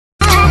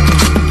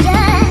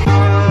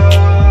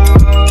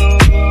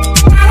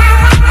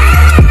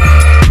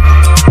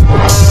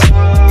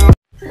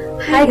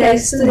Hi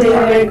guys, today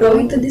we are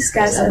going to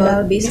discuss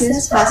about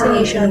business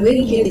fascination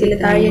with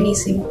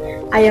utilitarianism.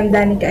 I am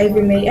Danica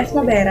Ivy May F.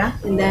 Navera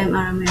and I am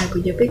Aramea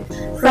Kujapik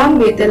from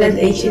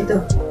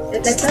UTILITARIANISM.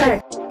 Let's start.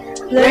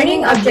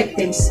 Learning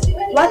objectives.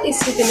 What is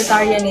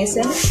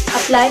utilitarianism?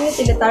 Applying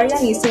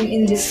utilitarianism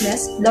in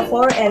business, the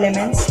four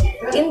elements,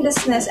 in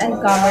business and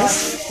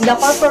commerce, the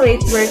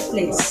corporate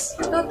workplace.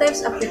 Two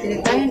types of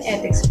utilitarian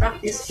ethics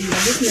practiced in the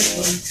business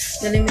world.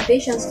 The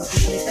limitations of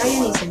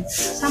utilitarianism.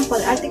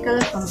 Sample article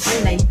from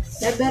online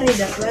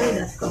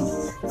library.well.com.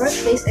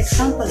 Workplace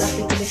example of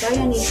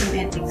utilitarianism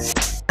ethics.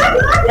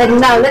 And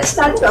now let's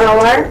start to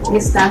our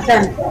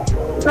discussion.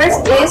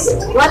 First is,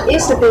 what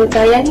is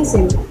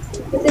utilitarianism?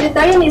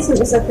 Utilitarianism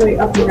is a theory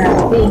of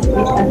morality,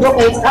 which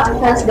advocates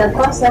actions that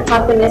cause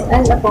happiness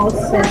and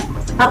opposes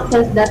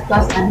actions that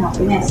cause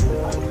unhappiness.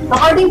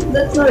 According to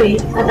the theory,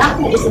 an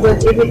action is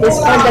good if it is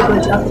for the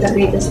good of the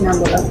greatest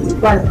number of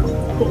people.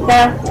 It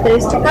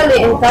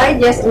characteristically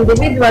encourages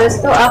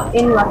individuals to act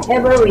in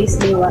whatever ways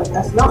they want,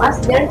 as long as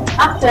their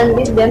action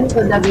leads them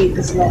to the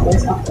greatest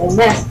levels of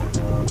kindness.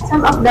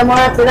 Some of the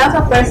moral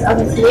philosophers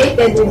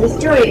associated with this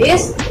theory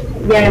is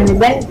Jeremy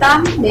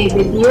Bentham,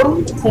 David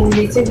Hume,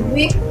 Henry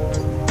Sidgwick,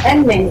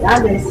 and many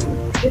others.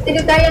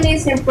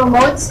 Utilitarianism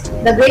promotes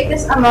the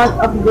greatest amount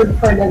of good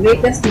for the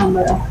greatest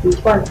number of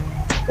people.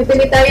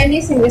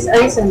 Utilitarianism is a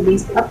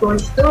reason-based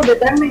approach to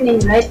determining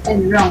right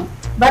and wrong,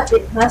 but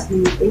it has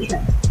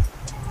limitations.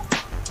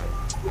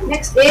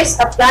 Next is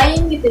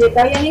applying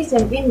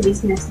utilitarianism in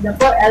business, the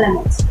four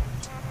elements.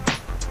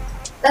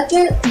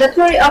 The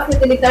theory of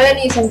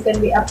utilitarianism can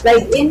be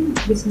applied in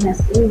business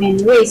in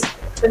many ways.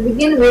 To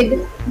begin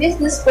with,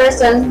 business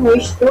persons who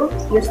wish to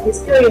use this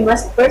theory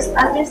must first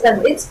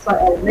understand its four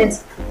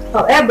elements.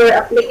 However,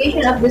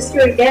 application of this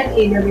theory can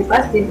either be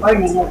positive or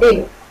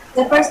negative.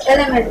 The first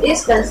element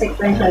is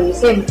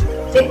consequentialism.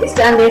 It is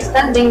the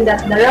understanding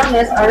that the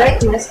wrongness or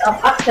rightness of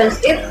actions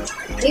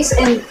is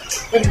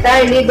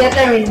entirely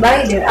determined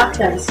by their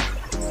actions.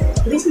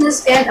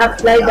 Business can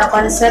apply the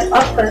concept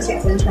of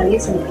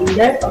consequentialism in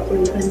their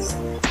operations,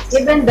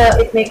 even though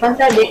it may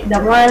contradict the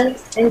moral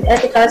and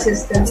ethical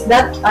systems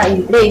that are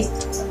in place.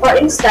 For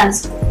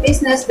instance,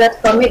 businesses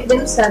that commit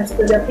themselves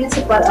to the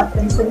principle of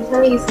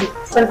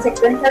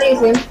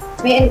consequentialism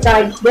may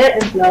encourage their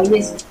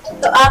employees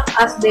to act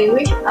as they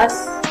wish as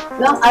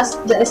long as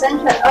the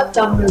essential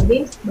outcome will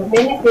be the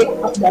benefit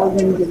of the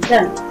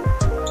organization.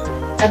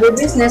 Every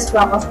business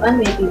focuses on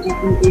making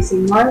and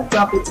increasing more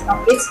profits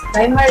of its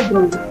primary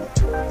goal,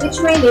 which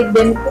may lead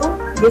them to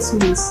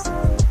business,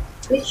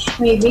 which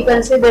may be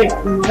considered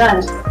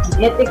immoral,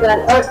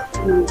 unethical, or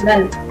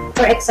illegal.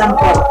 For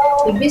example,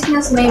 a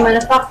business may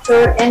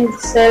manufacture and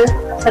sell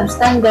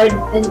substandard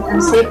and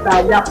unsafe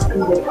products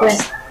in their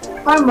quest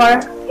for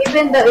more,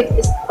 even though it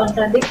is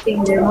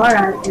contradicting their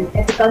moral and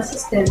ethical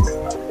systems,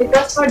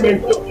 because for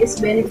them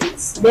it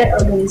benefits their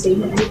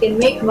organization and can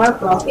make more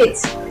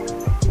profits.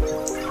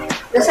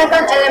 The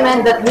second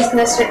element that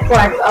business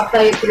requires to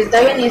apply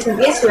utilitarianism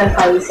is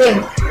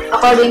welfarism.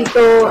 According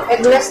to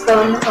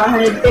Eggleston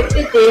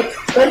 453,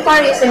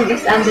 welfarism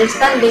is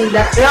understanding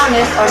that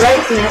wrongness or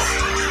rightness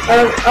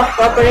of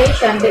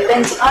cooperation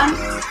depends on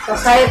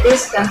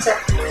society's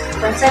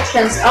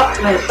conceptions of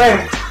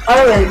welfare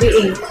or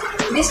well-being.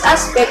 This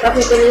aspect of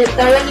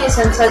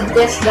utilitarianism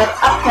suggests that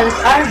actions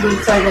are good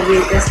for the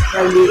greatest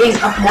well-being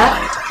of the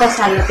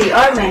society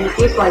or many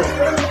people.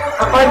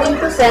 According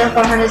to Sen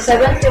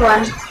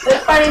 471,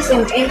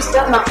 welfarism aims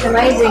to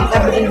maximizing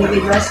every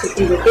individual's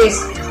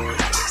utilities.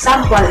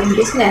 Example, in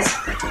business,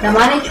 the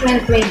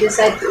management may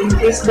decide to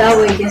increase the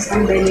wages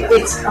and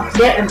benefits of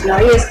their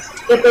employees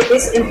if it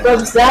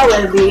improves the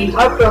well-being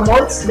or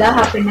promotes the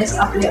happiness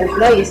of their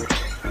employees.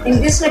 In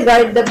this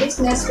regard, the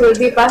business will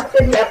be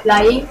positively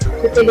applying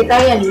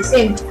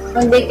utilitarianism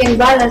when they can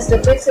balance the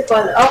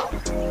principle of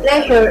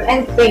pleasure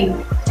and pain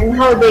and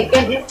how they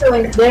can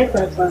influence their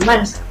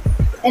performance.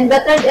 And the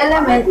third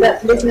element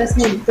that business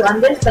needs to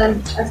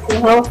understand as to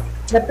how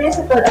the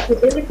principle of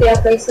utility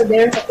applies to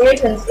their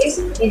operations is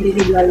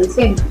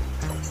individualism.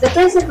 The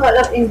principle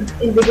of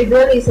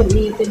individualism in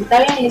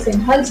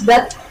utilitarianism holds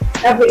that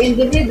every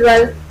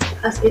individual,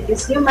 as it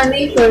is human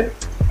nature,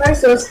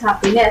 pursues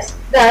happiness,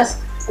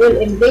 thus will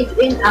engage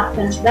in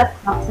actions that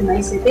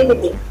maximize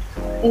utility.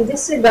 In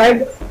this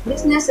regard,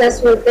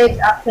 businesses will take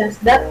actions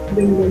that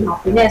bring them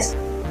happiness.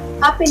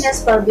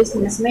 Happiness for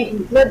business may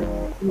include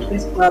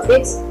increased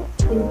profits,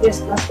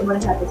 increased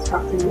customer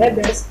satisfaction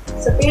levels,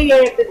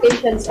 superior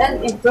reputations,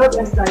 and improved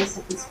employee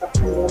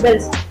satisfaction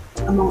levels,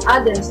 among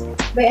others.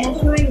 By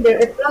ensuring their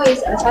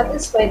employees are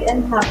satisfied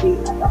and happy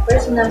at a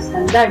personal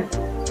standard,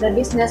 the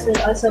business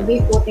will also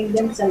be putting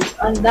themselves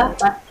on the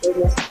path to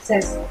their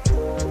success.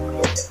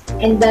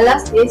 And the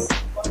last is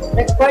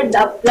required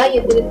to apply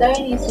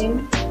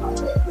utilitarianism.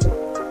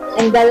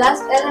 And the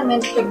last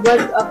element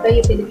required to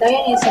apply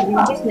utilitarianism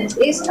in business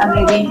is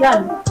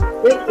aggregation,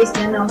 which is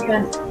the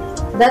notion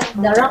that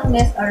the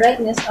wrongness or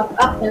rightness of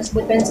actions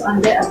depends on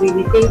their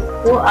ability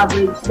to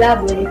average the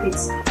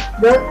benefits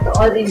brought to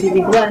all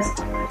individuals.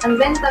 And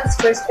Bentham's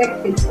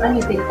perspectives on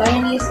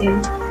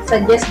utilitarianism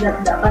suggests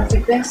that the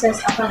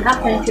consequences of an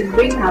action should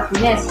bring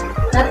happiness,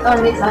 not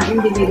only to an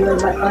individual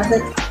but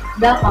also to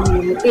the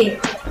community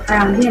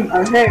around him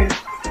or her.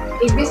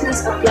 A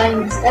business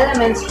applying these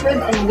elements should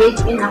engage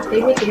in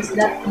activities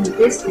that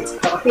increase its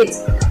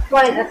profits,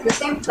 while at the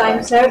same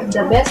time serve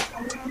the best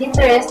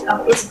interest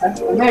of its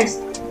customers,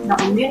 the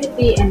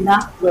community, and the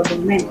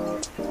government.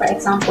 For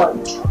example,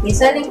 by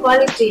selling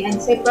quality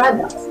and safe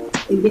products,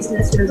 a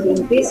business will be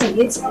increasing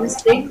its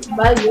intrinsic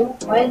value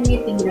while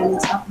meeting the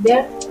needs of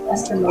their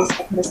customers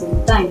at the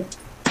same time.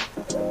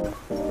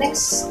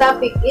 Next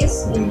topic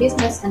is in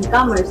business and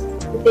commerce.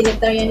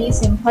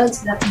 Utilitarianism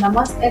holds that the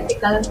most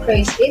ethical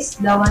choice is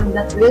the one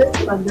that will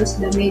produce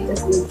the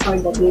greatest good for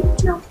the great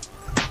now.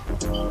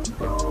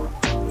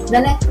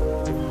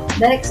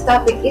 The next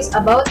topic is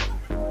about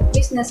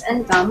business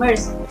and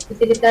commerce.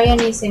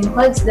 Utilitarianism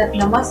holds that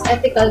the most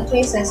ethical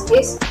choices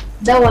is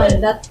the one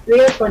that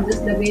will produce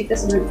the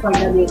greatest good for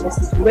the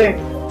greatest number.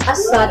 As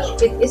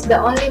such, it is the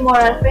only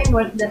moral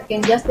framework that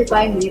can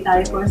justify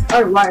military force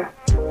or war.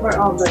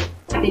 Moreover,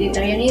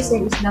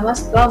 utilitarianism is the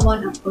most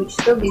common approach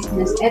to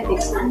business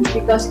ethics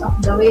because of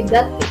the way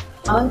that it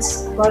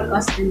accounts for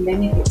costs and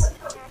benefits.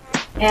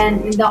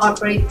 And in the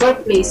corporate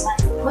workplace,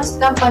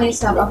 most companies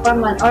have a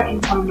formal or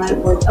informal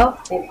code of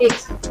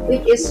ethics,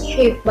 which is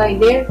shaped by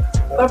their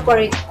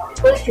corporate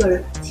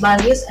culture,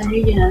 values, and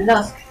regional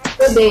laws.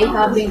 Today,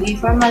 having a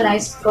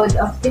formalized code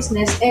of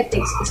business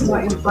ethics is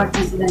more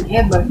important than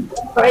ever.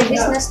 For a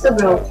business to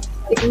grow,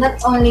 it not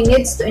only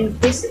needs to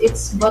increase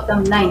its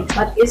bottom line,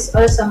 but it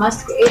also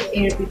must create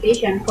a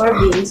reputation for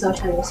being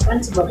socially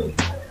responsible.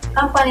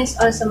 Companies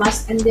also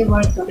must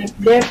endeavor to keep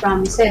their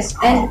promises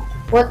and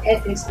put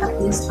ethics at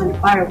least on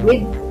par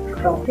with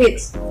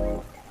profits.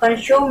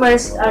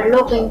 Consumers are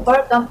looking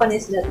for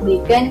companies that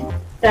they can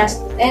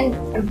trust, and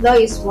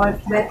employees work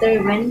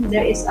better when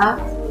there is a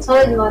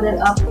solid model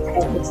of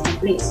ethics in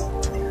place.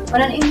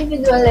 On an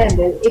individual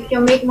level, if you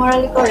make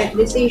morally correct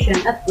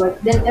decisions at work,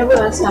 then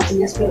everyone's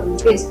happiness will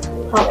increase.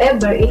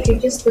 However, if you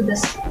choose to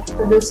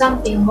do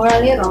something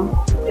morally wrong,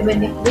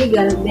 even if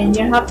legal, then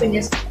your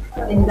happiness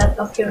and that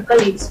of your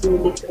colleagues will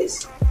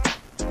decrease.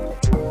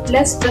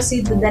 Let's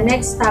proceed to the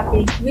next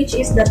topic, which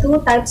is the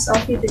two types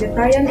of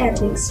utilitarian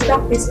ethics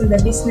practiced in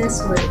the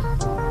business world.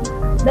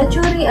 The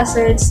theory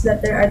asserts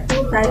that there are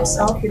two types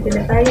of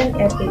utilitarian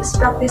ethics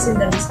practiced in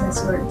the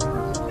business world: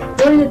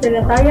 rule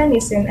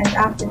utilitarianism and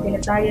act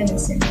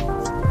utilitarianism.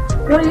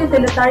 Rule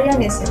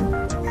utilitarianism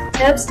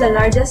helps the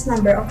largest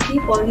number of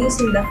people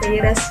using the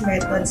fairest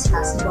methods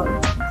possible.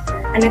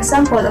 An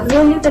example of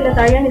rule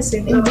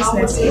utilitarianism in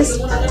business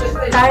is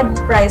card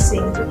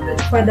pricing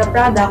for the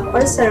product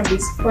or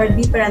service for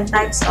different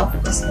types of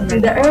customers.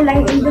 In the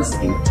airline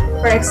industry,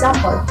 for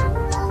example,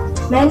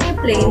 many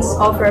planes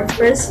offer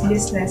first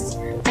business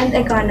and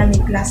economy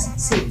class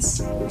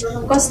seats.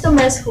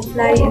 Customers who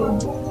fly in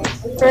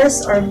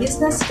first or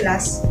business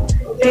class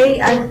pay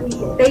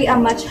a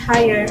much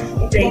higher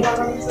rate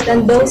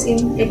than those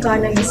in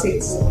economy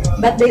seats,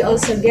 but they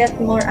also get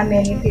more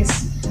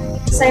amenities.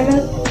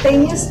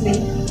 Simultaneously,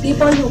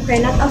 people who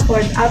cannot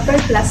afford upper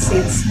class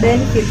seats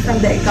benefit from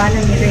the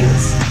economy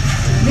rates.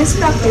 This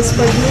practice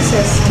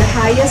produces the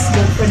highest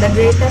good for the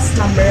greatest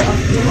number of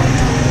people.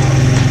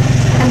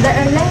 And the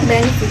airline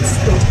benefits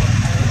too.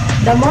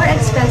 The more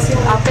expensive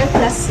upper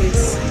class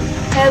seats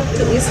help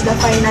to ease the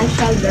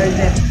financial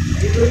burden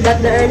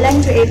that the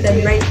airline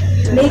created by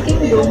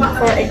making room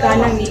for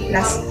economy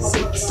class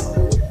seats.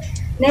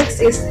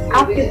 Next is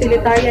act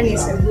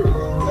utilitarianism.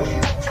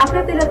 Act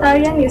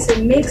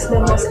utilitarianism makes the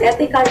most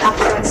ethical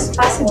actions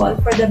possible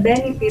for the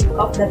benefit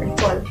of the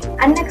people.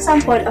 An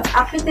example of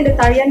act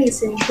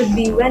utilitarianism could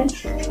be when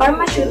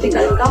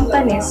pharmaceutical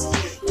companies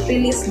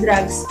release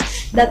drugs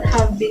that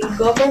have been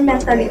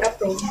governmentally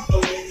approved,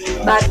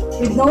 but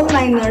with no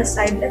minor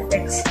side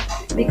effects,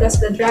 because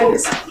the drug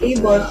is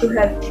able to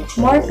help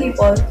more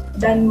people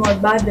than more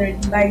bothered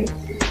by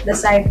the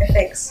side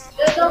effects.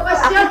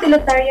 Act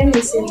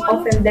utilitarianism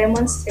often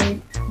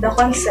demonstrates the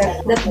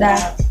concept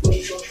that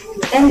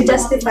the end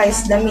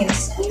justifies the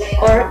means,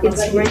 or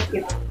it's worth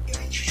it.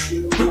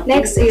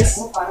 Next is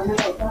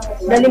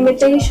the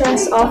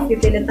limitations of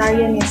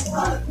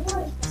utilitarianism.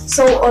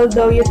 So,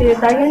 although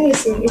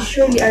utilitarianism is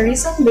surely a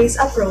reason-based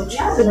approach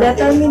to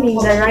determining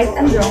the right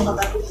and wrong,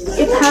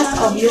 it has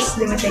obvious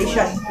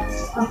limitations.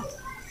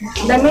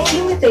 The main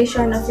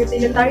limitation of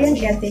utilitarian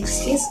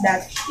ethics is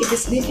that it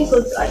is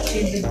difficult to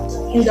achieve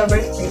in the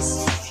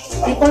workplace.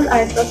 People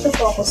are taught to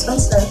focus on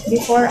self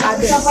before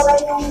others,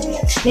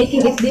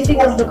 making it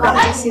difficult to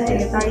practice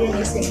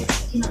utilitarianism.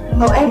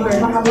 However,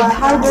 with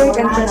hard work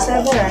and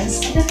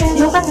perseverance,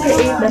 you can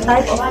create the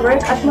type of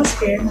work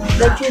atmosphere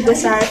that you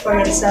desire for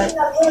yourself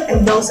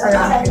and those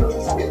around you.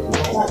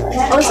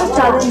 Also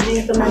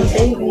challenging to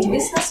maintain a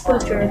business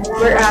culture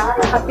where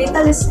a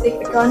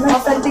capitalistic economy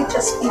often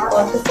teaches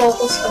people to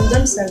focus on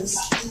themselves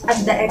at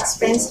the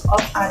expense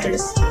of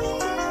others.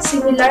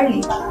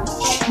 Similarly,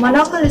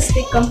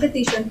 monopolistic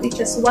competition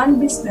teaches one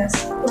business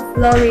to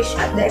flourish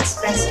at the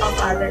expense of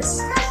others.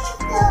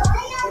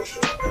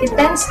 It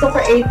tends to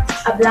create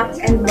a black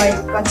and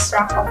white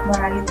construct of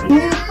morality.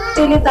 In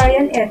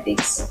utilitarian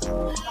ethics,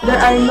 there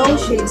are no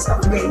shades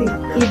of gray.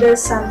 Either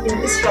something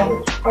is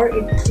wrong or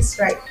it is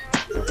right.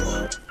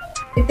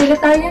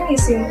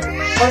 Utilitarianism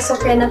also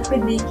cannot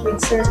predict with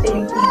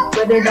certainty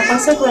whether the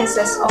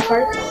consequences of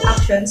our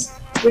actions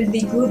will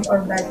be good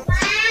or bad.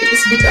 It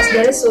is because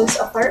the results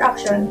of our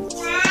action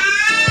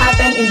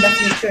happen in the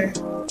future.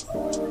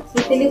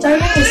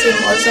 Utilitarianism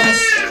also has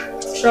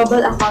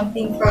trouble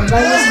accounting for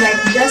values like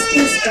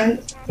justice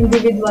and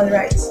individual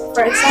rights.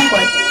 For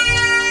example,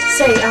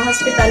 say a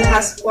hospital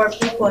has poor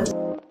people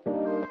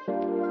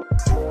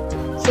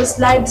whose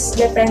lives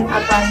depend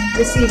upon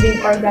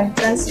receiving organ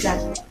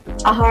transplant,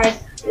 a heart,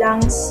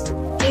 lungs,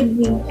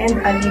 kidney,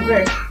 and a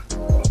liver.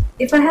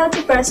 If a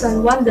healthy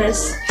person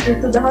wanders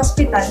into the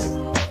hospital,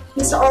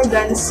 his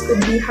organs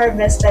could be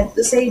harvested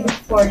to save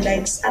 4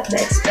 lives at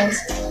the expense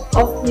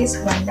of his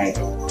 1 life.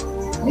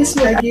 This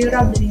would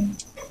arguably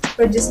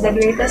produce the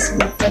greatest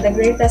good for the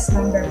greatest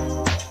number,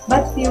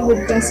 but few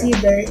would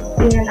consider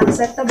it an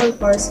acceptable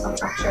course of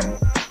action,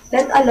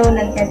 let alone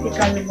an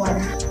ethical one.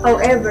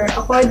 However,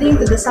 according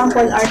to the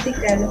sample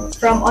article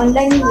from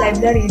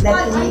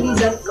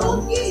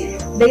onlinelibrary.wili.com,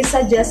 they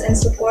suggest and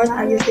support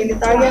a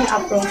utilitarian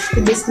approach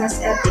to business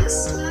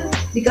ethics,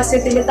 because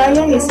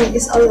utilitarianism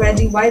is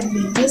already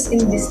widely used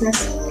in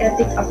business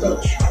ethic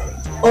approach.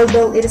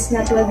 Although it is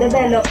not well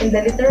developed in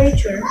the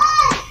literature,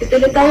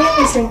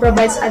 utilitarianism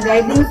provides a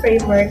guiding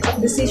framework of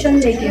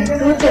decision-making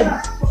rooted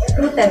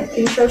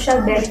in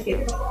social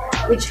benefit,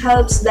 which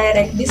helps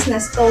direct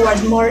business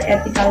toward more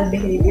ethical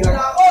behavior.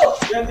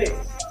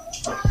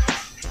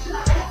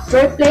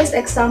 Workplace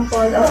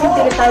example of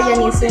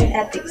utilitarianism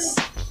ethics.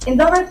 In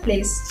the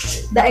workplace,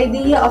 the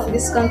idea of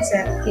this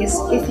concept is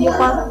if you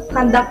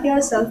conduct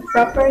yourself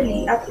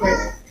properly at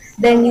work,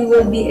 then you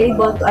will be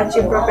able to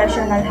achieve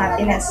professional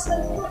happiness.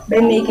 By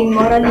making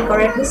morally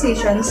correct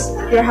decisions,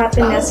 your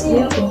happiness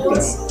will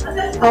increase.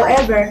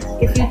 However,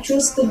 if you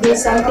choose to do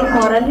something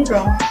morally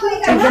wrong,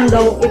 even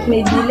though it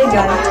may be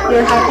legal,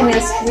 your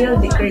happiness will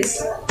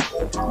decrease.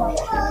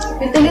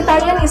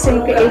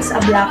 Utilitarianism creates a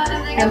black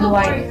and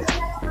white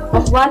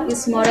of what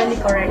is morally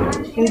correct.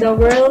 In the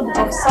world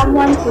of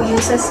someone who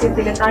uses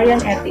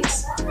utilitarian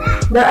ethics,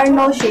 there are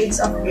no shades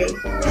of gray.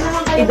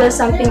 Either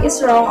something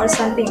is wrong or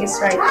something is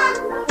right.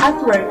 At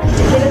work,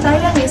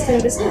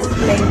 utilitarianism is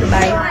displayed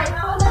by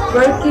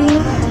working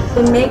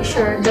to make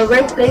sure the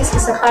workplace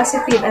is a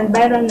positive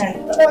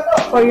environment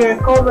for your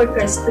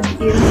co-workers to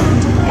be in,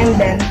 and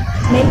then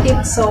make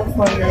it so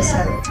for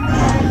yourself.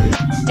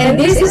 And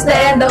this is the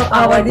end of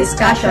our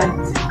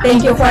discussion.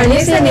 Thank you for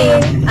listening.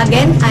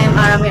 Again, I am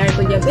Arami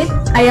Arcujabit.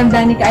 I am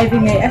Danica Ivy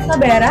May F.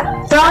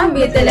 Navera from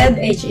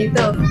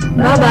UTILITARIANISm.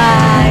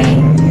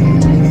 Bye-bye!